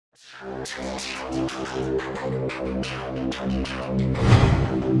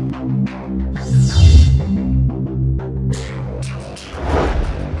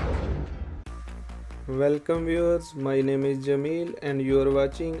Welcome viewers, my name is Jamil and you are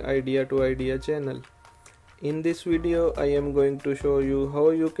watching Idea to Idea channel. In this video I am going to show you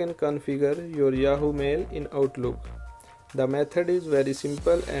how you can configure your Yahoo Mail in Outlook. The method is very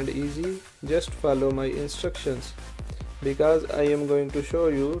simple and easy, just follow my instructions because I am going to show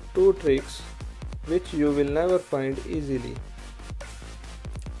you two tricks which you will never find easily.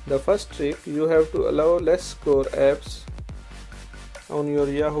 The first trick, you have to allow less score apps on your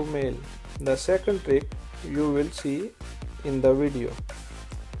Yahoo Mail. The second trick you will see in the video.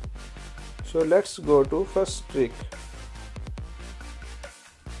 So let's go to first trick.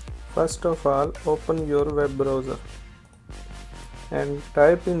 First of all, open your web browser and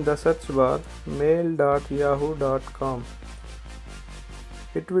type in the search bar mail.yahoo.com.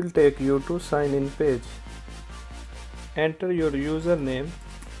 It will take you to sign in page. Enter your username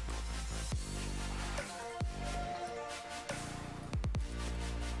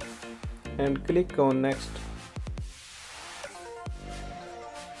and click on next.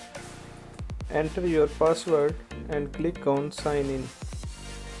 Enter your password and click on sign in.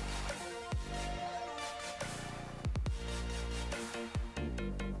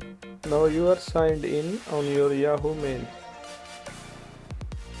 Now you are signed in on your Yahoo Mail.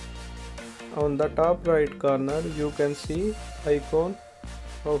 On the top right corner you can see icon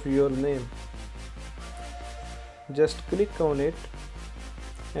of your name. Just click on it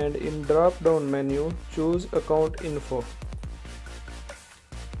and in drop down menu choose account info.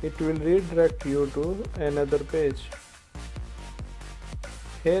 It will redirect you to another page.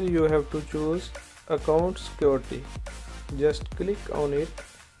 Here you have to choose account security. Just click on it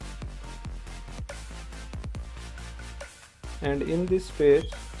and in this page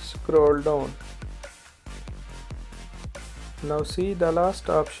scroll down. Now see the last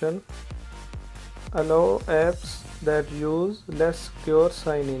option, allow apps that use less secure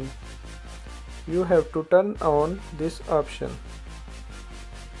sign-in. You have to turn on this option.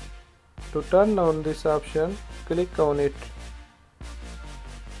 To turn on this option, click on it.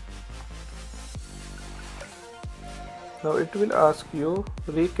 Now it will ask you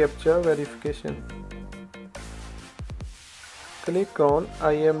reCAPTCHA verification. Click on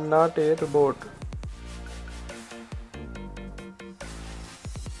I am not a robot.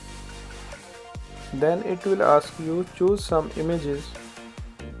 Then it will ask you choose some images,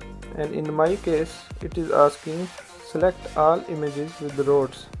 and in my case it is asking select all images with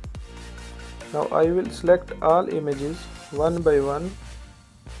rows. Now I will select all images one by one.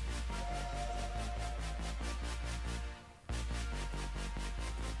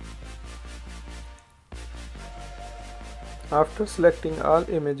 After selecting all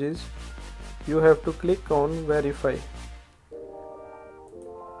images, you have to click on verify.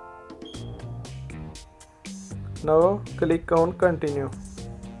 Now click on continue.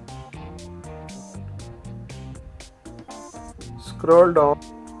 Scroll down.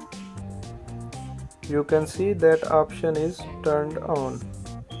 You can see that option is turned on.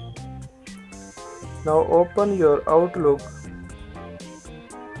 Now open your Outlook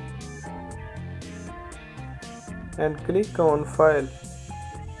and click on file,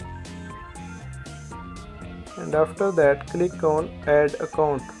 and after that click on add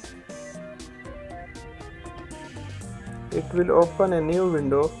account. It will open a new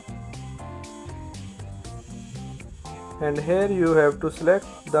window and here you have to select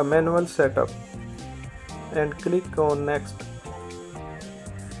the manual setup and click on next.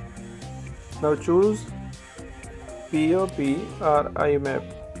 Now choose POP or IMAP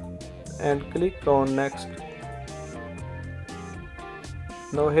and click on next.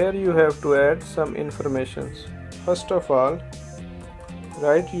 Now here you have to add some information. First of all,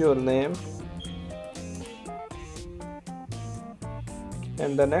 write your name,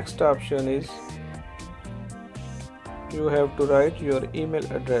 and the next option is you have to write your email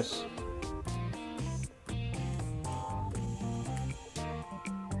address.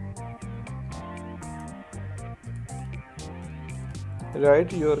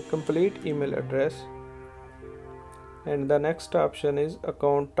 Write your complete email address, and the next option is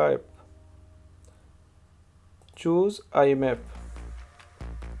account type. Choose IMAP.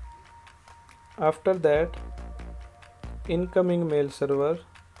 After that, incoming mail server.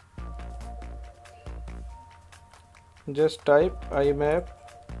 Just type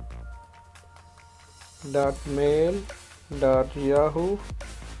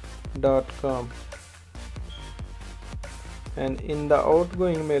imap.mail.yahoo.com, and in the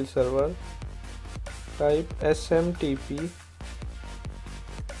outgoing mail server type smtp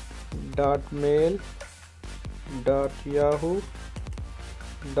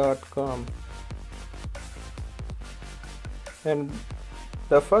 .mail.yahoo.com. And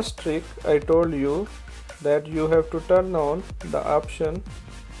the first trick I told you that you have to turn on the option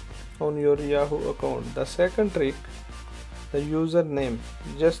on your Yahoo account. The second trick, the username.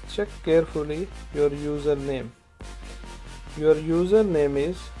 Just check carefully your username. Your username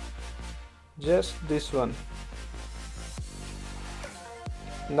is just this one,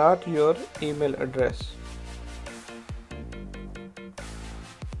 not your email address.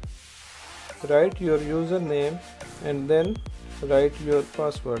 Write your username and then write your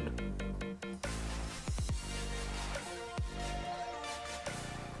password.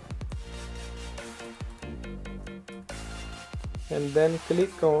 And then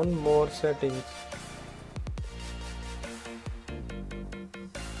click on More Settings.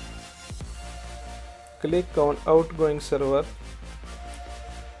 Click on Outgoing Server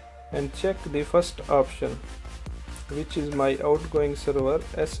and check the first option, which is My Outgoing Server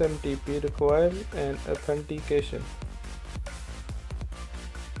SMTP require an authentication,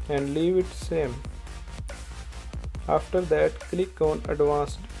 and leave it same. After that, click on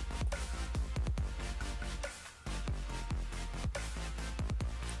Advanced.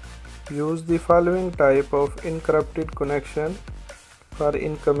 Use the following type of encrypted connection for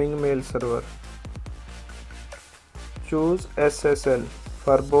incoming mail server. Choose SSL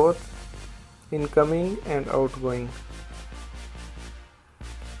for both incoming and outgoing.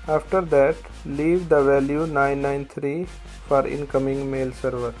 After that, leave the value 993 for incoming mail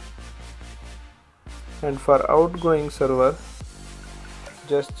server, and for outgoing server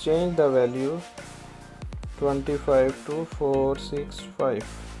just change the value 25 to 465.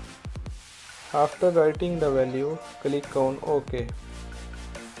 After writing the value, click on OK.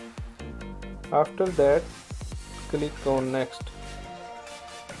 After that, click on Next.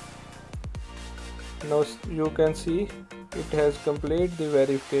 Now you can see it has completed the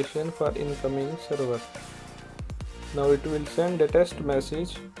verification for incoming server. Now it will send a test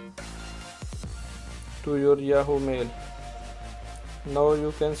message to your Yahoo Mail. Now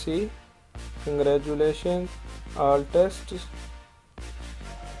you can see, congratulations, all tests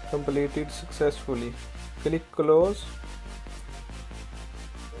completed successfully. Click Close.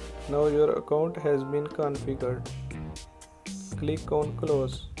 Now your account has been configured. Click on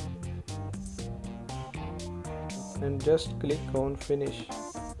Close and just click on Finish.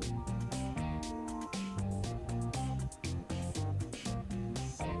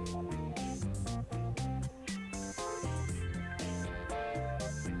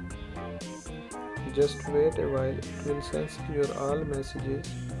 Just wait a while, it will send your all messages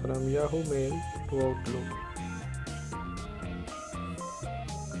from Yahoo Mail to Outlook.